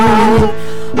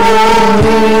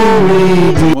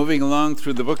Moving along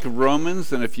through the book of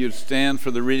Romans, and if you'd stand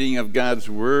for the reading of God's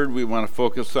Word, we want to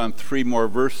focus on 3 more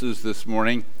verses this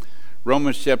morning.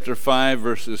 Romans chapter 5,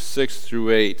 verses 6 through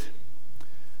 8.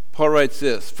 Paul writes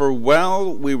this, "For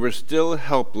while we were still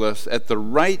helpless, at the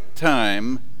right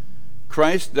time,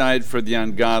 Christ died for the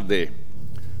ungodly.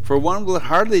 For one will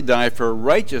hardly die for a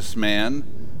righteous man,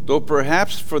 though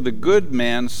perhaps for the good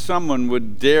man someone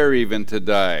would dare even to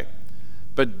die.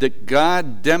 But that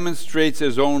God demonstrates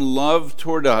his own love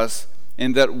toward us,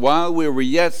 in that while we were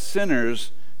yet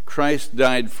sinners, Christ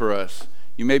died for us."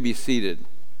 You may be seated.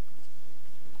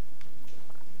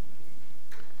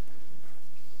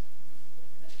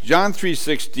 John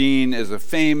 3:16 is a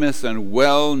famous and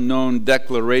well-known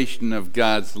declaration of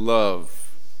God's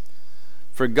love.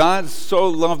 "For God so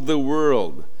loved the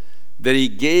world that he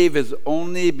gave his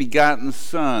only begotten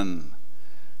Son,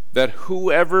 that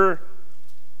whoever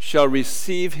shall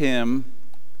receive him,"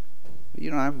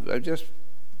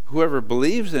 whoever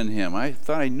believes in him. I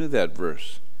thought I knew that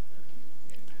verse.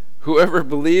 "Whoever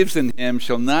believes in him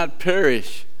shall not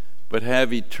perish, but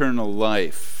have eternal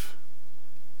life."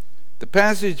 The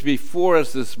passage before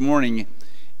us this morning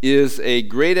is a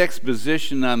great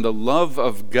exposition on the love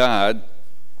of God,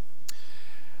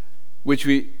 which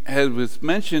was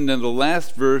mentioned in the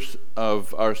last verse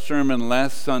of our sermon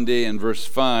last Sunday in verse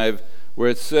 5, where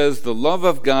it says the love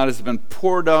of God has been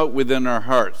poured out within our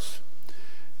hearts.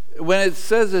 When it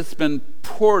says it's been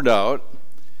poured out,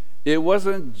 it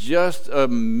wasn't just a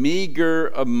meager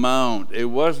amount. It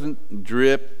wasn't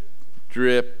drip,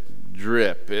 drip,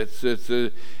 drip.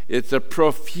 It's a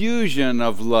profusion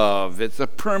of love. It's a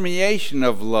permeation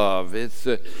of love. It's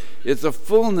a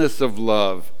fullness of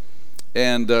love.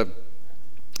 And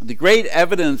the great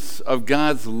evidence of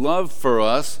God's love for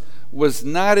us was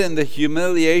not in the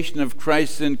humiliation of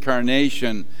Christ's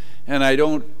incarnation, and I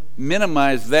don't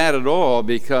minimize that at all,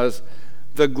 because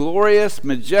the glorious,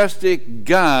 majestic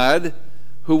God,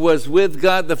 who was with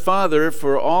God the Father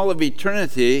for all of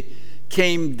eternity,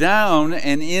 came down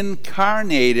and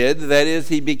incarnated, that is,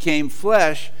 he became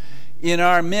flesh in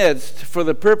our midst for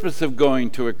the purpose of going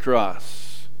to a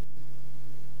cross.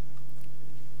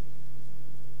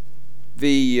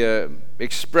 The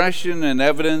expression and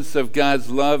evidence of God's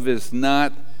love is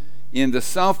not in the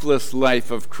selfless life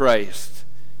of Christ.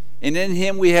 And in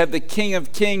him we have the King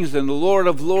of Kings and the Lord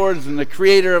of Lords and the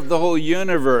Creator of the whole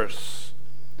universe,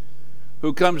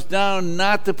 who comes down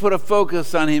not to put a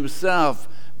focus on himself,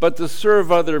 but to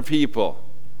serve other people.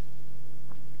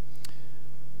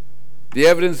 The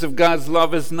evidence of God's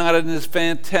love is not in his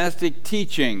fantastic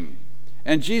teaching.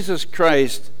 And Jesus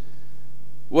Christ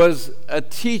was a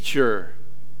teacher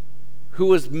who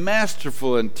was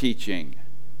masterful in teaching.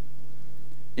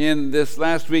 In this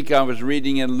last week, I was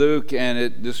reading in Luke, and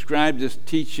it described his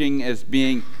teaching as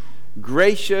being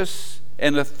gracious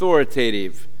and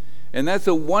authoritative. And that's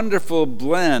a wonderful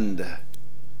blend.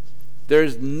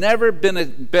 There's never been a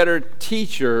better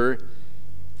teacher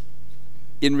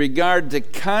in regard to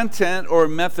content or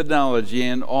methodology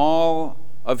in all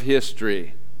of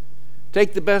history.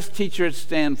 Take the best teacher at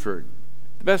Stanford,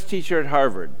 the best teacher at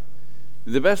Harvard,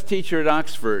 the best teacher at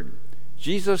Oxford.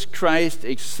 Jesus Christ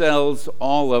excels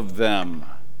all of them.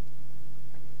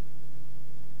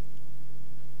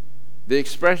 The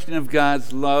expression of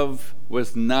God's love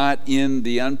was not in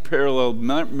the unparalleled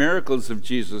miracles of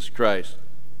Jesus Christ.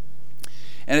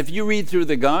 And if you read through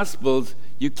the Gospels,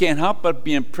 you can't help but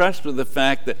be impressed with the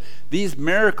fact that these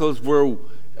miracles were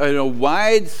a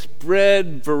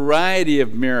widespread variety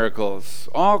of miracles,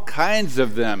 all kinds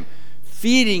of them.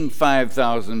 Feeding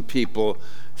 5,000 people,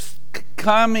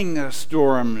 calming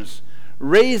storms,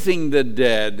 raising the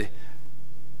dead,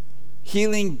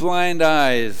 healing blind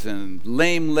eyes and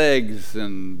lame legs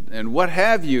and what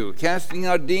have you, casting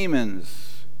out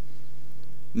demons.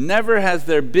 Never has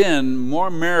there been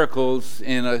more miracles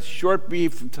in a short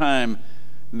brief span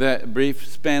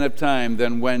of time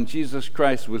than when Jesus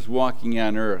Christ was walking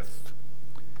on earth.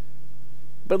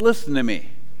 But listen to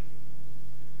me.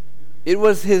 It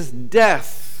was his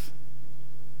death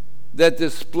that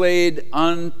displayed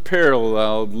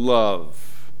unparalleled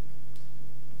love.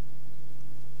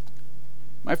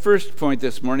 My first point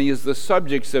this morning is the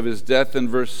subjects of his death in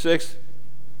verse 6.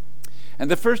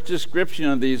 And the first description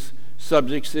of these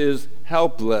subjects is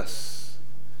helpless.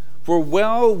 For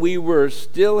while we were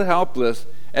still helpless,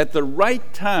 at the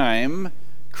right time,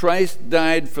 Christ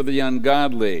died for the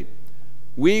ungodly.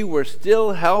 We were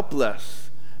still helpless.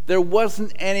 There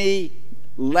wasn't any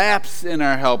lapse in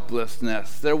our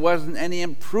helplessness. There wasn't any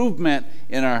improvement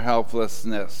in our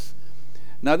helplessness.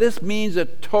 Now, this means a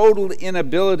total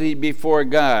inability before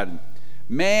God.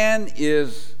 Man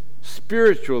is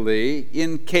spiritually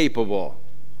incapable.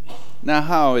 Now,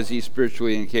 how is he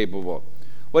spiritually incapable?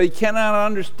 Well, he cannot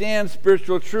understand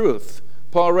spiritual truth.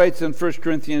 Paul writes in 1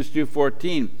 Corinthians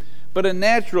 2:14, "But a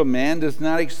natural man does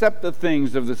not accept the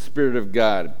things of the Spirit of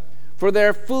God, for they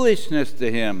are foolishness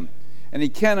to him, and he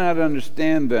cannot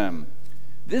understand them."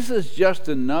 This is just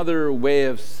another way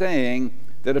of saying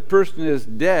that a person is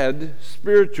dead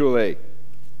spiritually.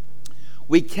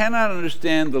 We cannot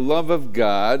understand the love of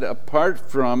God apart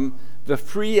from the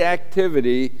free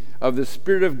activity of the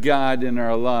Spirit of God in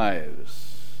our lives.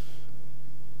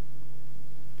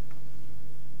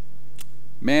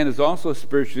 Man is also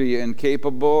spiritually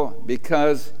incapable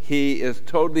because he is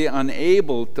totally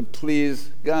unable to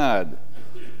please God.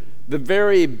 The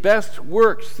very best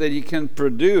works that he can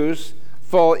produce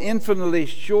fall infinitely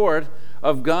short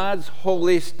of God's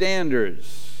holy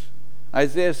standards.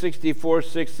 Isaiah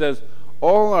 64:6 says,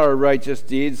 "All our righteous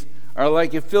deeds are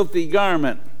like a filthy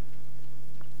garment."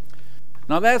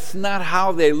 Now that's not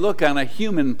how they look on a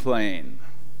human plane.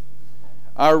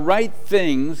 Our right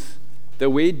things that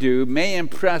we do may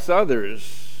impress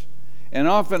others, and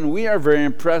often we are very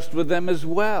impressed with them as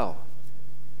well.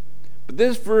 But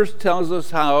this verse tells us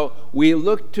how we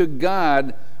look to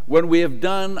God when we have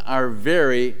done our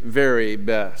very, very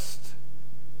best.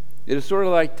 It is sort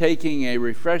of like taking a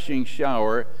refreshing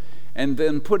shower and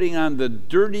then putting on the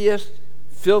dirtiest,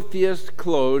 filthiest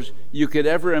clothes you could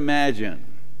ever imagine.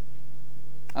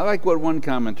 I like what one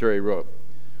commentary wrote.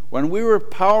 When we were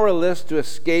powerless to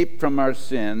escape from our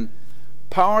sin,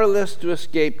 powerless to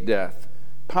escape death,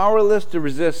 powerless to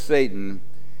resist Satan,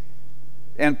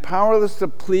 and powerless to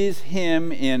please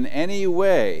him in any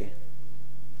way,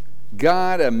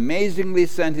 God amazingly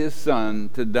sent his Son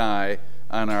to die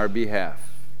on our behalf.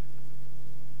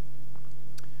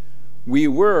 We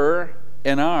were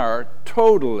and are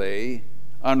totally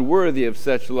unworthy of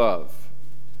such love.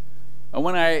 And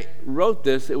when I wrote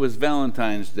this, it was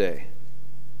Valentine's Day.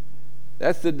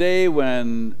 That's the day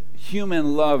when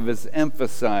human love is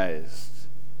emphasized.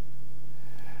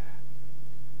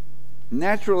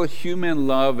 Natural human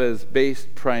love is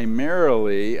based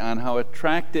primarily on how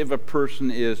attractive a person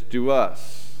is to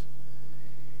us.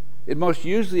 It most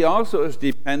usually also is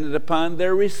dependent upon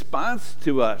their response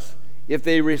to us. If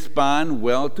they respond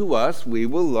well to us, we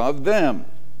will love them.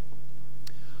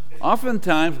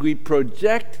 Oftentimes we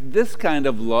project this kind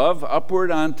of love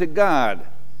upward onto God,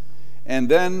 and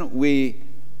then we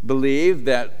believe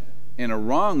that in a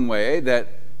wrong way, that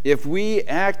if we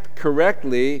act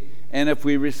correctly and if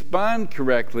we respond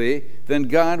correctly, then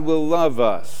God will love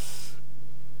us.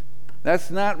 That's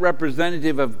not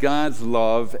representative of God's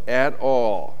love at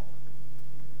all.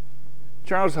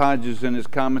 Charles Hodges, in his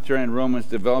commentary on Romans,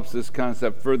 develops this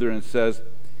concept further and says,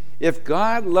 "If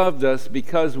God loved us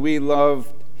because we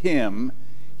loved him,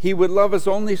 he would love us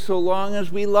only so long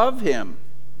as we love him.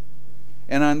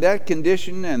 And on that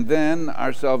condition, and then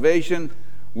our salvation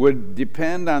would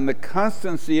depend on the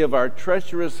constancy of our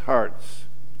treacherous hearts.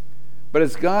 But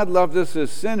as God loved us as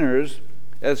sinners,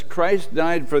 as Christ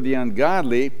died for the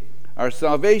ungodly, our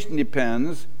salvation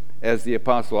depends, as the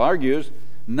apostle argues,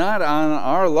 not on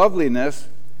our loveliness,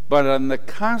 but on the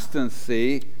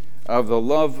constancy of the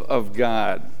love of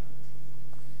God."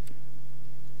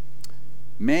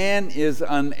 Man is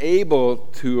unable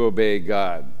to obey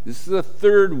God. This is the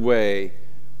third way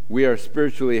we are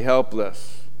spiritually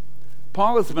helpless.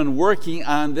 Paul has been working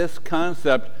on this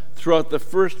concept throughout the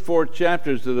first 4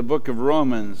 chapters of the book of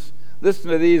Romans.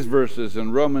 Listen to these verses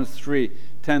in Romans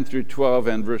 3:10 through 12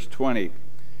 and verse 20.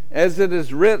 "As it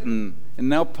is written," and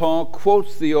now Paul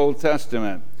quotes the Old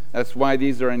Testament. That's why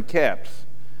these are in caps.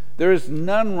 "There is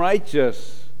none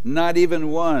righteous, not even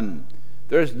one.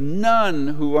 There is none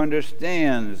who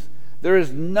understands. There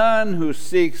is none who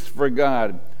seeks for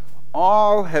God.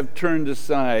 All have turned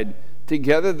aside.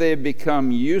 Together they have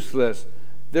become useless.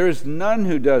 There is none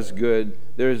who does good.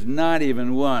 There is not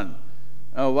even one."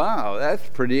 Oh, wow, that's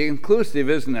pretty inclusive,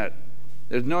 isn't it?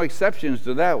 There's no exceptions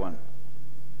to that one.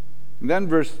 And then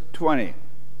verse 20.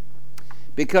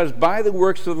 "Because by the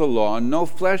works of the law, no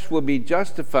flesh will be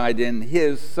justified in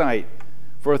his sight.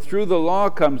 For through the law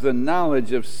comes the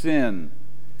knowledge of sin."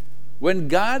 When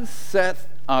God set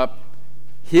up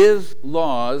his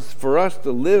laws for us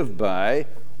to live by,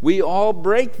 we all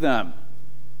break them.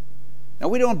 Now,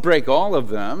 we don't break all of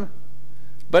them,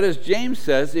 but as James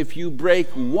says, if you break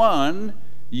one,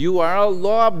 you are a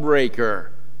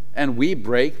lawbreaker, and we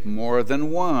break more than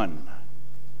one.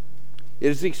 It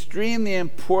is extremely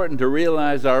important to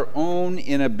realize our own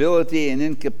inability and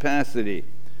incapacity,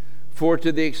 for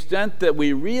to the extent that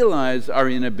we realize our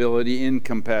inability and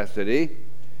incapacity,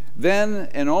 then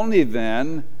and only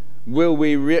then will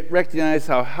we recognize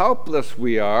how helpless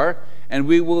we are, and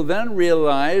we will then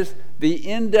realize the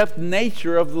in-depth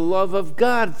nature of the love of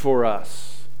God for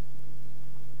us.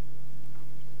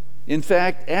 In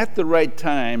fact, at the right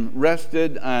time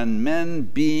rested on men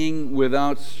being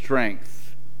without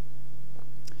strength.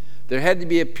 There had to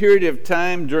be a period of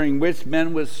time during which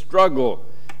men would struggle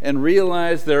and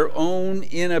realize their own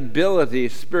inability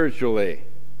spiritually.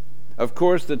 Of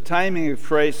course, the timing of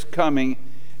Christ's coming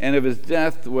and of his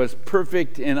death was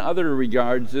perfect in other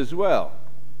regards as well.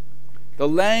 The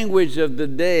language of the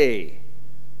day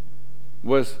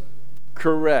was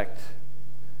correct.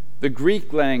 The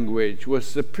Greek language was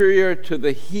superior to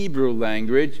the Hebrew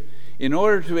language in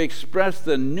order to express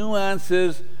the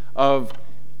nuances of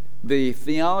the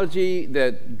theology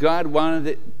that God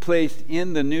wanted placed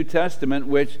in the New Testament,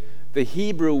 which the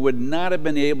Hebrew would not have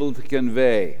been able to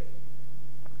convey.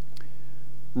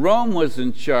 Rome was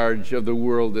in charge of the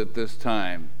world at this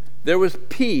time. There was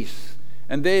peace,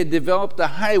 and they had developed a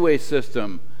highway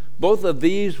system. Both of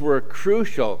these were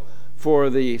crucial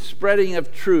for the spreading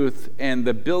of truth and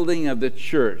the building of the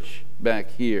church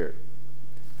back here.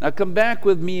 Now come back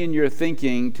with me in your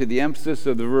thinking to the emphasis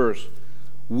of the verse.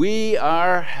 We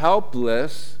are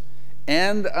helpless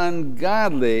and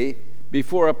ungodly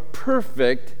before a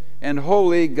perfect and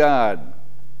holy God.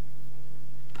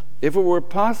 If it were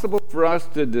possible for us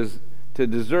to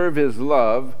deserve his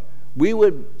love, we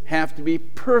would have to be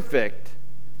perfect,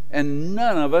 and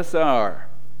none of us are.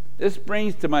 This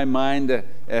brings to my mind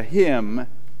a hymn.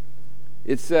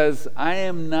 It says, I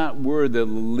am not worthy the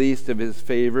least of his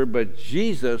favor, but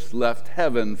Jesus left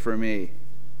heaven for me.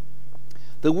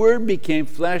 The Word became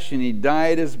flesh, and he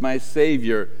died as my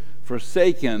Savior,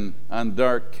 forsaken on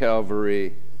dark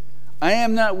Calvary. I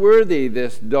am not worthy,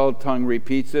 this dull tongue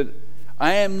repeats it.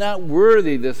 I am not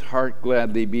worthy, this heart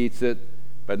gladly beats it.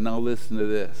 But now listen to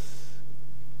this.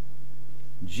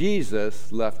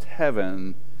 Jesus left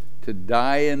heaven to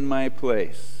die in my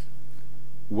place.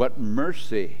 What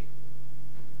mercy,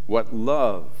 what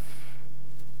love,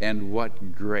 and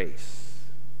what grace.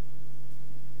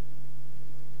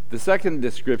 The second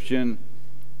description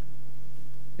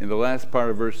in the last part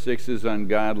of verse 6 is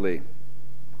ungodly.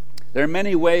 There are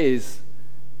many ways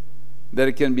that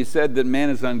it can be said that man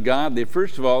is ungodly.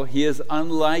 First of all, he is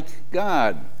unlike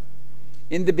God.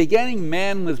 In the beginning,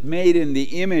 man was made in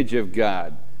the image of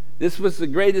God. This was the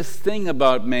greatest thing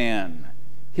about man.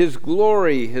 His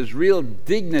glory, his real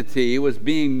dignity was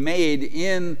being made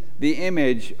in the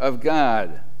image of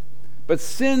God. But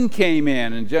sin came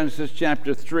in Genesis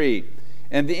chapter 3,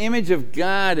 and the image of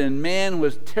God in man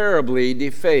was terribly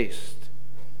defaced.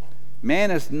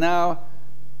 Man is now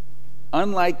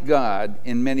unlike God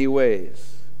in many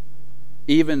ways.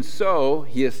 Even so,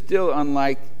 he is still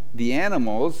unlike the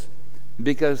animals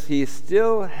because he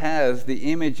still has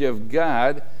the image of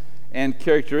God and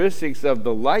characteristics of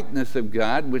the likeness of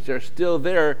God, which are still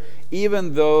there,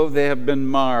 even though they have been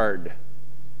marred.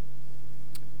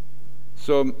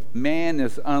 So man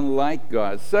is unlike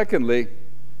God. Secondly,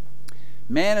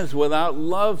 man is without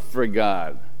love for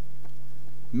God.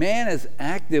 Man is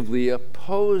actively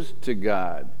opposed to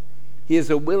God. He is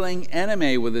a willing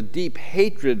enemy with a deep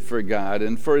hatred for God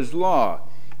and for his law.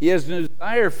 He has no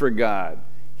desire for God.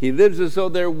 He lives as though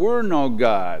there were no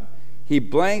God. He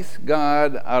blanks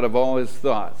God out of all his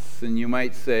thoughts. And you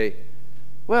might say,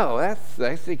 well,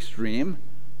 that's extreme.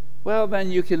 Well, then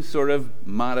you can sort of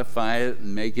modify it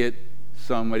and make it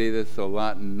somebody that's a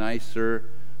lot nicer,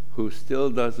 who still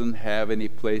doesn't have any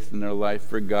place in their life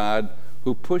for God,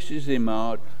 who pushes him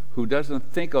out, who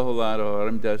doesn't think a whole lot about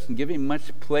him, doesn't give him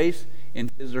much place in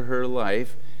his or her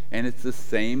life, and it's the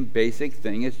same basic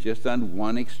thing. It's just on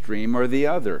one extreme or the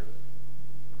other.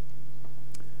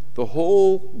 The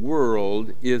whole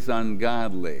world is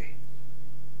ungodly.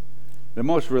 The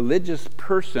most religious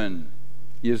person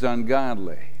is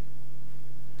ungodly.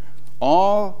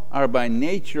 All are by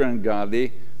nature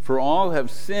ungodly, for all have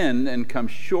sinned and come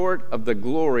short of the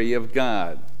glory of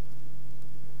God.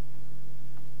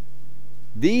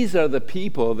 These are the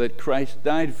people that Christ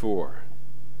died for.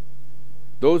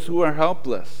 Those who are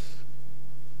helpless,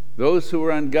 those who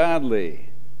are ungodly.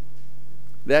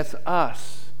 That's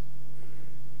us.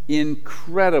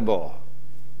 Incredible.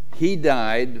 He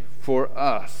died for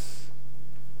us.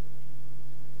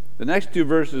 The next two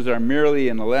verses are merely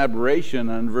an elaboration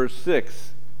on verse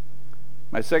 6.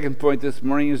 My second point this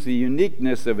morning is the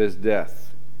uniqueness of his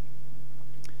death.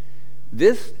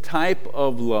 This type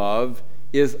of love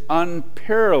is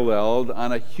unparalleled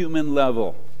on a human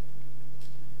level.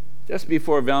 Just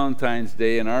before Valentine's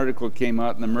Day, an article came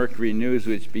out in the Mercury News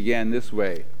which began this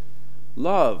way.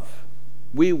 Love.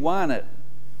 We want it.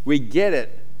 We get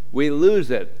it. We lose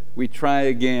it. we try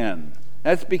again.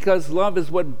 That's because love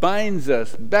is what binds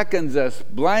us, beckons us,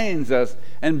 blinds us,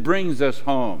 and brings us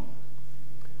home.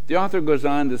 The author goes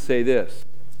on to say this: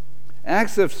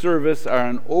 acts of service are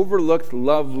an overlooked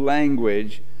love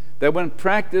language that when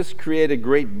practiced create a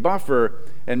great buffer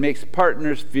and makes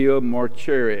partners feel more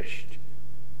cherished.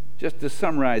 Just to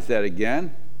summarize that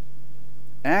again,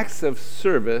 acts of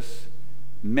service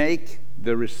make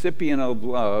the recipient of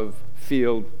love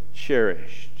feel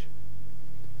cherished.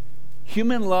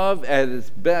 Human love at its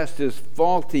best is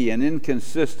faulty and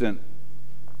inconsistent.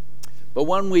 But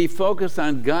when we focus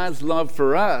on God's love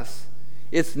for us,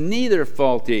 it's neither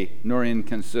faulty nor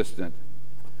inconsistent.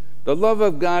 The love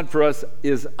of God for us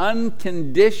is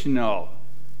unconditional.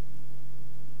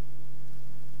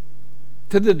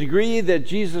 To the degree that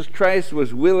Jesus Christ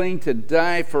was willing to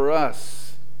die for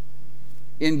us,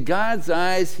 in God's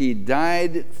eyes, he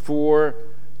died for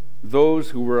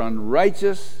those who were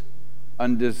unrighteous,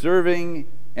 undeserving,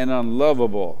 and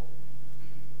unlovable.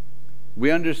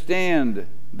 We understand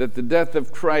that the death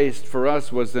of Christ for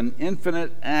us was an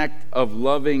infinite act of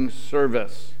loving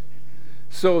service.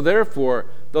 So therefore,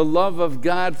 the love of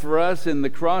God for us in the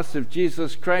cross of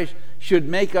Jesus Christ should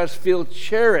make us feel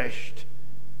cherished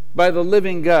by the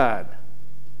living God.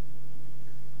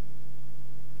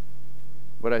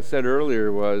 What I said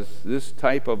earlier was this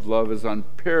type of love is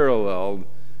unparalleled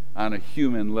on a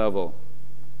human level.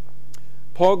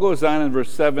 Paul goes on in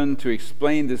verse 7 to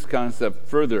explain this concept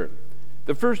further.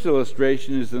 The first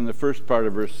illustration is in the first part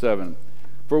of verse 7.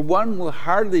 For one will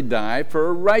hardly die for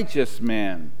a righteous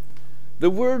man.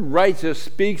 The word righteous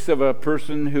speaks of a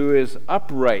person who is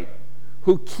upright,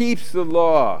 who keeps the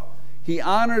law. He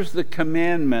honors the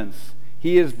commandments.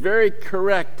 He is very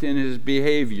correct in his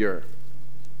behavior.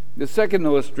 The second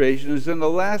illustration is in the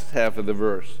last half of the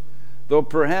verse. Though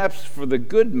perhaps for the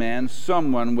good man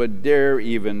someone would dare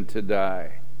even to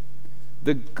die.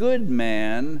 The good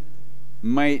man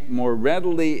might more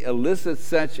readily elicit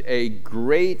such a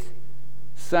great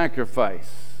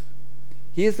sacrifice.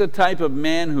 He is the type of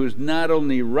man who is not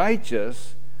only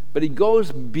righteous, but he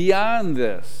goes beyond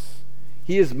this.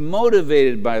 He is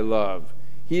motivated by love.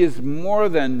 He is more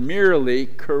than merely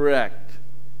correct.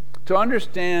 To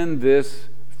understand this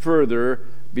further,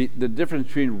 the difference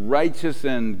between righteous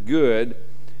and good,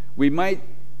 we might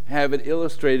have it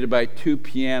illustrated by two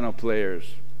piano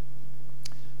players.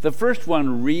 The first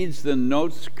one reads the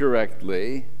notes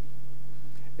correctly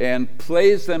and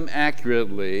plays them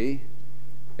accurately,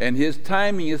 and his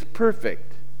timing is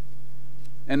perfect.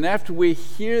 And after we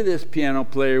hear this piano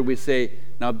player, we say,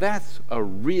 now that's a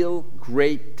real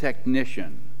great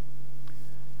technician.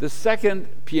 The second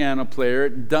piano player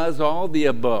does all the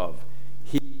above.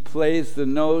 He plays the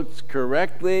notes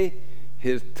correctly,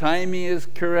 his timing is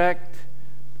correct,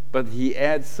 but he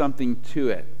adds something to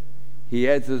it. He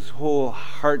adds his whole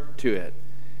heart to it.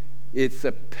 It's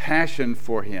a passion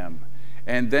for him.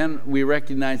 And then we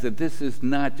recognize that this is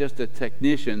not just a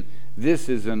technician, this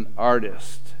is an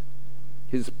artist.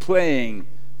 His playing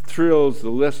thrills the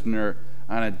listener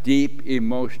on a deep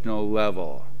emotional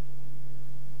level.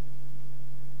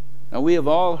 Now, we have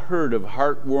all heard of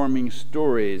heartwarming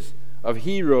stories of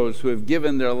heroes who have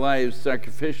given their lives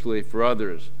sacrificially for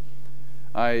others.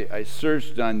 I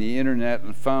searched on the internet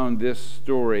and found this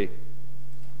story.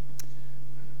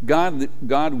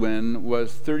 Godwin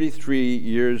was 33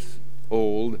 years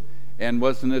old and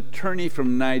was an attorney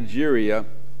from Nigeria.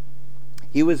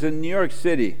 He was in New York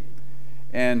City,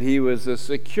 and he was a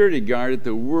security guard at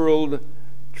the World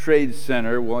Trade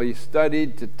Center while he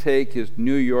studied to take his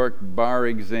New York bar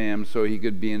exam so he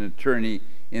could be an attorney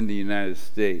in the United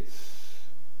States.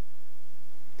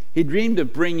 He dreamed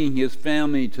of bringing his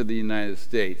family to the United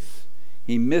States.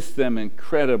 He missed them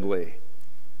incredibly.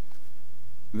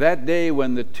 That day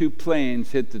when the two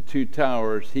planes hit the two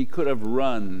towers, he could have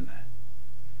run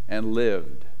and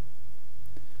lived.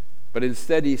 But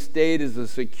instead he stayed as a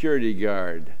security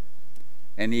guard,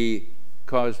 and he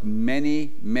caused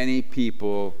many, many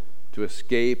people to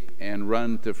escape and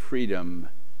run to freedom,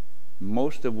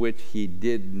 most of which he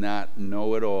did not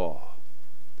know at all.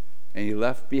 And he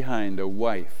left behind a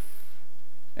wife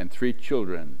and 3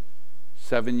 children,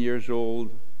 7 years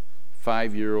old,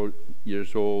 5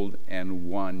 years old, and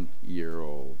 1 year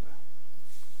old.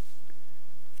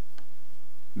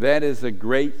 That is a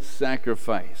great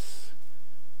sacrifice.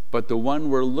 But the one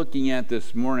we're looking at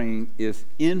this morning is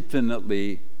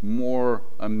infinitely more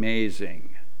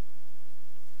amazing.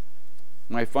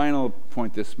 My final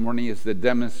point this morning is the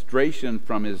demonstration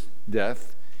from his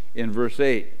death in verse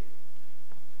 8.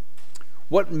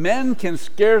 What men can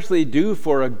scarcely do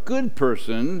for a good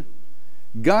person,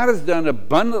 God has done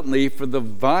abundantly for the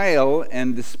vile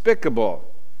and despicable.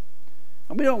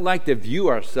 And we don't like to view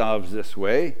ourselves this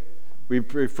way. We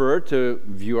prefer to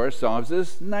view ourselves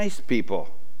as nice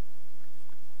people.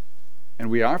 And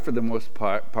we are, for the most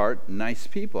part, nice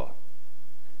people.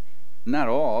 Not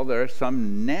all. There are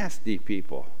some nasty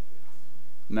people.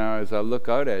 Now, as I look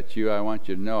out at you, I want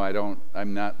you to know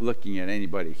I'm not looking at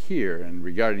anybody here and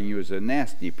regarding you as a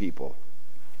nasty people.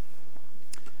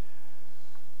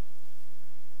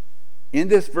 In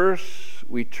this verse,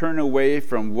 we turn away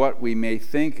from what we may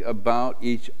think about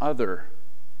each other.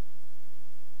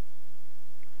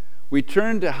 We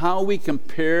turn to how we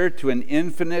compare to an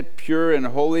infinite, pure, and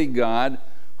holy God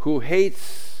who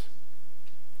hates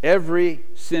every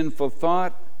sinful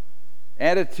thought,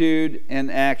 attitude, and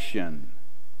action.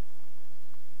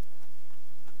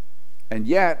 And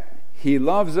yet, he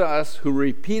loves us who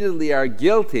repeatedly are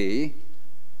guilty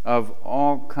of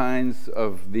all kinds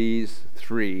of these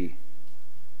three: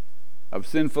 of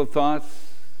sinful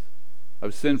thoughts,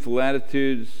 of sinful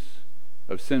attitudes,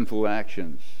 of sinful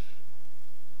actions.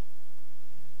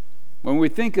 When we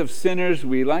think of sinners,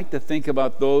 we like to think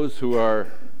about those who are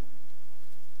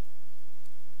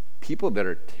people that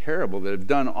are terrible, that have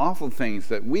done awful things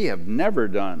that we have never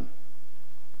done.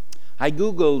 I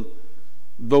Googled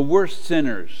the worst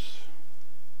sinners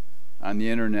on the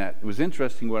internet. It was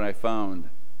interesting what I found.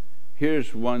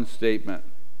 Here's one statement.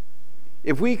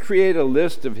 If we create a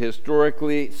list of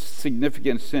historically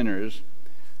significant sinners,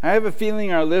 I have a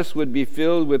feeling our list would be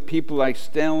filled with people like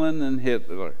Stalin and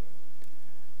Hitler.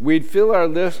 We'd fill our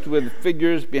list with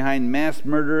figures behind mass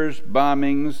murders,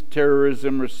 bombings,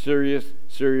 terrorism, or serious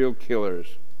serial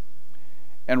killers.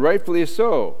 And rightfully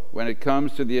so. When it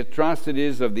comes to the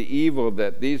atrocities of the evil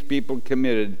that these people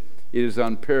committed, it is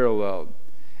unparalleled.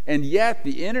 And yet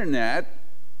the internet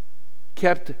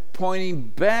kept pointing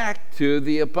back to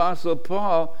the Apostle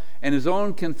Paul and his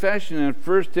own confession in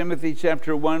 1 Timothy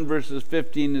chapter 1, verses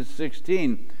 15 and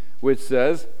 16, which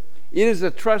says, "It is a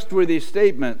trustworthy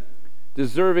statement,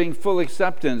 deserving full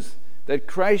acceptance, that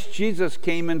Christ Jesus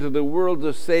came into the world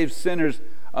to save sinners,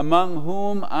 among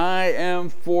whom I am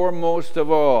foremost of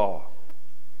all.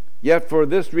 Yet for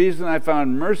this reason I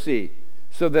found mercy,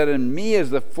 so that in me as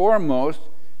the foremost,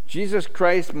 Jesus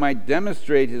Christ might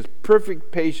demonstrate his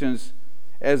perfect patience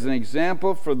as an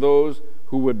example for those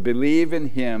who would believe in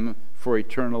him for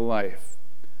eternal life."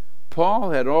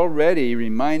 Paul had already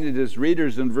reminded his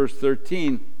readers in verse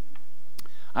 13,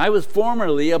 "I was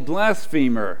formerly a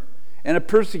blasphemer and a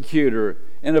persecutor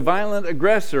and a violent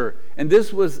aggressor," and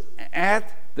this was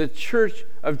at the church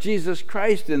of Jesus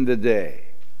Christ in the day.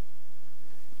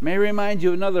 May I remind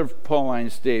you another Pauline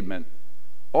statement: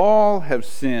 all have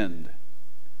sinned.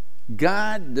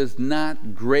 God does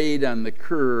not grade on the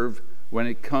curve when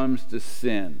it comes to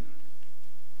sin.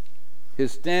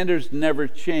 His standards never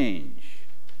change.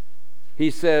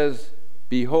 He says,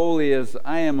 "Be holy as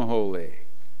I am holy.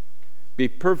 Be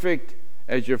perfect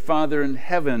as your Father in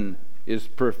heaven is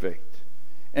perfect."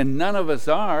 And none of us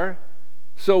are,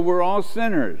 so we're all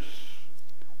sinners.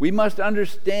 We must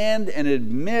understand and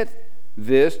admit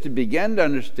this to begin to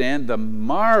understand the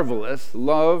marvelous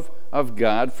love of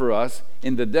God for us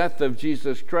in the death of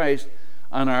Jesus Christ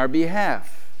on our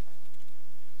behalf.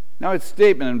 Now, its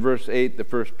statement in verse 8, the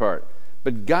first part,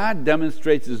 "But God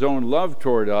demonstrates his own love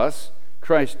toward us.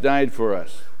 Christ died for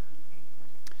us."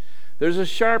 There's a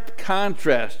sharp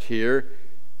contrast here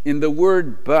in the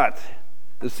word "but."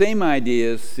 The same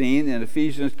idea is seen in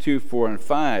Ephesians 2, 4, and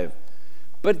 5.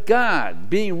 "But God,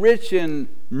 being rich in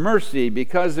mercy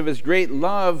because of his great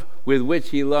love with which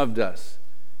he loved us."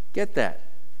 Get that?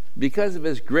 Because of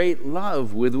his great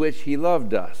love with which he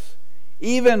loved us,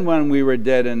 "even when we were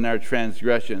dead in our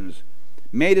transgressions,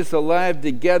 made us alive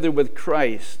together with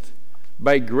Christ.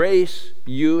 By grace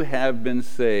you have been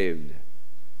saved."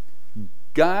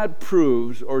 God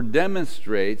proves or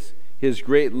demonstrates his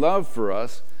great love for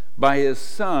us by his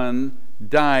Son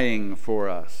dying for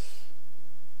us.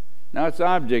 Now its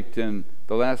object in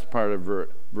the last part of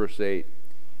verse 8,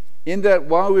 "In that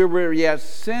while we were yet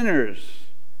sinners,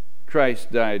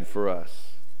 Christ died for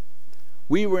us."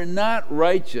 We were not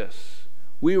righteous.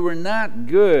 We were not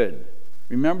good.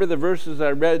 Remember the verses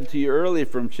I read to you earlier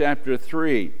from chapter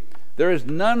 3. "There is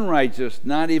none righteous,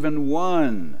 not even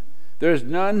one. There is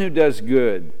none who does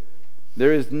good.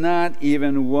 There is not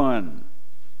even one."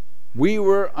 We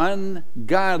were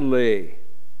ungodly.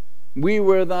 We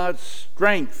were without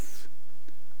strength.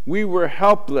 We were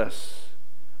helpless.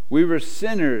 We were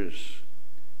sinners.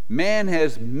 Man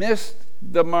has missed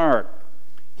the mark.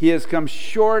 He has come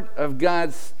short of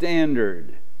God's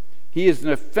standard. He is an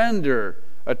offender,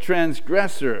 a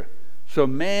transgressor. So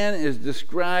man is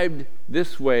described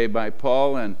this way by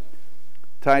Paul in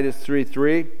Titus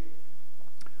 3:3.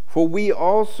 For we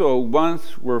also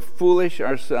once were foolish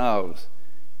ourselves,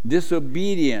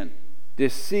 disobedient,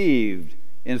 deceived,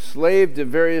 enslaved to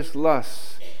various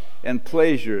lusts and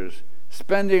pleasures,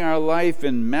 spending our life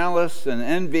in malice and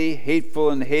envy, hateful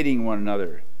and hating one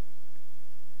another.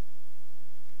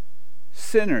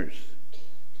 Sinners,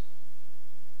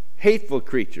 hateful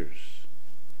creatures,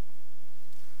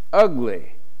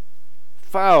 ugly,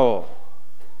 foul,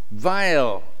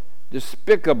 vile,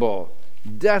 despicable,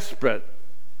 desperate.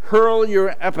 Hurl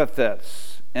your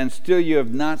epithets, and still you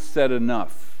have not said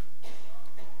enough.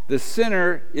 The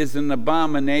sinner is an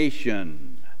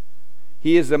abomination.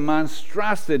 He is a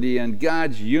monstrosity in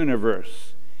God's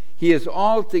universe. He is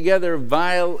altogether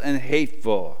vile and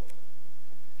hateful.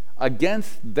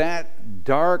 Against that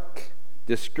dark,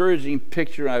 discouraging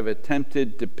picture I've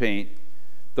attempted to paint,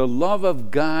 the love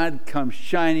of God comes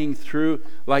shining through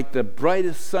like the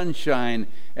brightest sunshine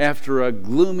after a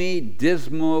gloomy,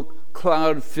 dismal,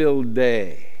 cloud-filled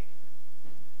day.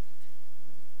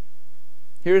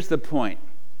 Here's the point.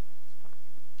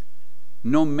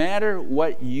 No matter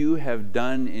what you have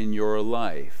done in your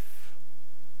life,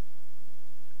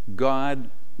 God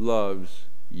loves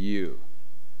you.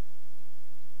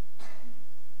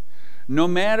 No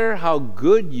matter how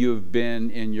good you've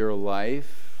been in your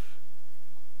life,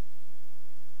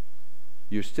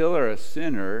 you still are a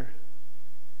sinner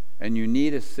and you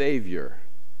need a Savior.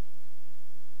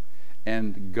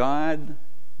 And God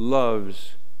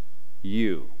loves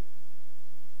you.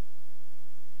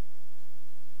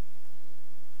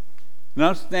 An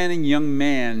outstanding young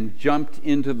man jumped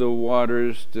into the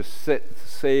waters to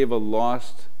save a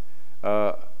lost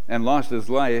his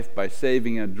life by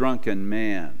saving a drunken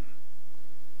man.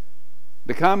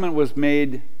 The comment was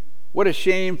made, "What a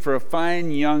shame for a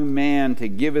fine young man to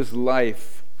give his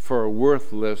life for a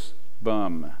worthless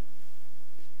bum."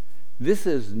 This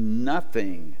is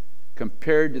nothing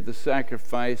compared to the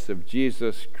sacrifice of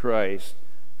Jesus Christ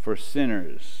for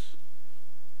sinners,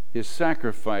 his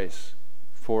sacrifice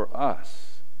for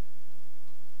us.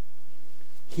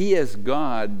 He, as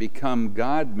God, become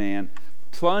God-man,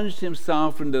 plunged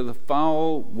himself into the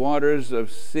foul waters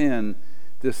of sin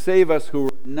to save us who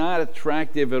were not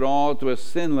attractive at all to a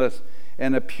sinless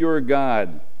and a pure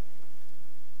God.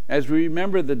 As we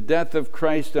remember the death of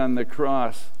Christ on the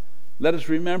cross, let us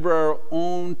remember our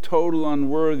own total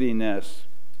unworthiness.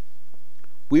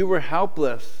 We were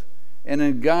helpless and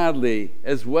ungodly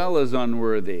as well as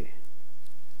unworthy.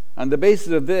 On the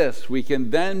basis of this, we can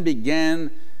then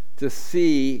begin to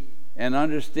see and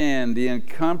understand the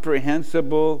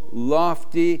incomprehensible,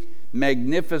 lofty,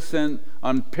 magnificent,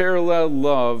 unparalleled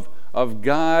love of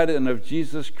God and of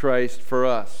Jesus Christ for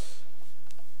us.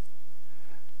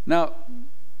 Now,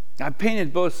 I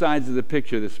painted both sides of the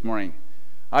picture this morning.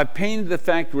 I painted the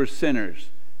fact we're sinners,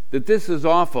 that this is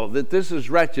awful, that this is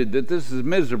wretched, that this is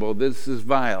miserable, this is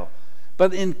vile.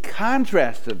 But in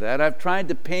contrast to that, I've tried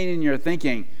to paint in your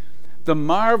thinking the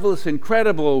marvelous,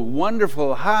 incredible,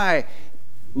 wonderful, high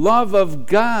love of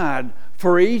God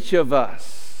for each of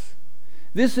us.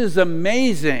 This is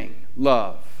amazing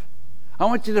love. I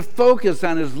want you to focus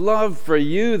on his love for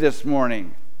you this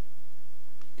morning.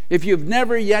 If you've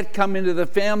never yet come into the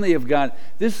family of God,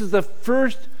 this is the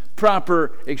first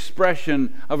proper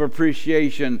expression of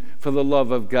appreciation for the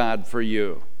love of God for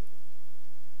you.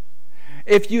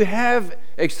 If you have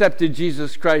accepted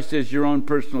Jesus Christ as your own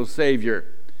personal Savior,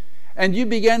 and you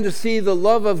begin to see the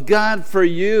love of God for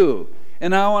you,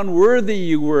 and how unworthy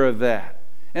you were of that,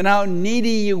 and how needy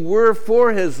you were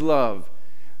for his love,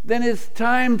 then it's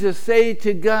time to say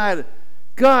to God,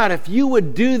 God, if you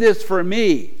would do this for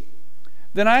me,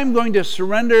 then I'm going to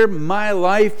surrender my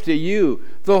life to you,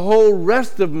 the whole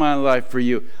rest of my life for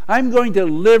you. I'm going to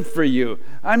live for you.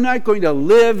 I'm not going to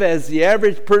live as the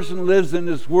average person lives in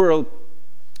this world,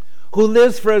 who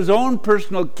lives for his own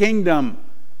personal kingdom,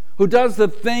 who does the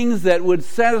things that would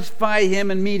satisfy him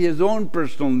and meet his own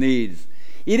personal needs.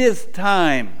 It is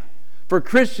time for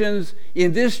Christians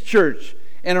in this church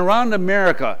and around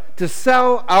America to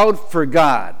sell out for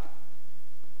God.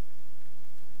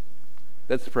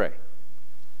 Let's pray.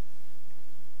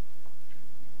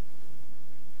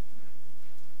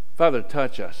 Father,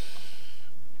 touch us.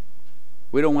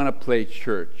 We don't want to play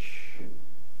church.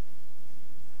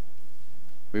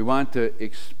 We want to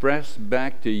express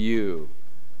back to you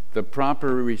the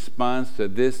proper response to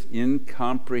this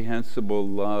incomprehensible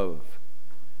love.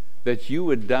 That you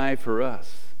would die for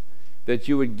us. That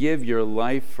you would give your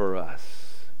life for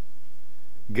us.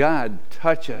 God,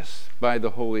 touch us by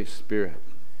the Holy Spirit.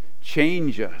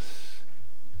 Change us.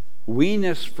 Wean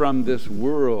us from this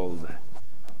world.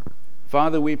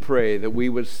 Father, we pray that we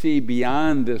would see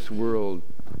beyond this world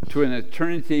to an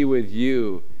eternity with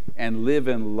you and live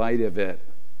in light of it.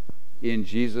 In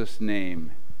Jesus'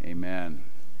 name, amen.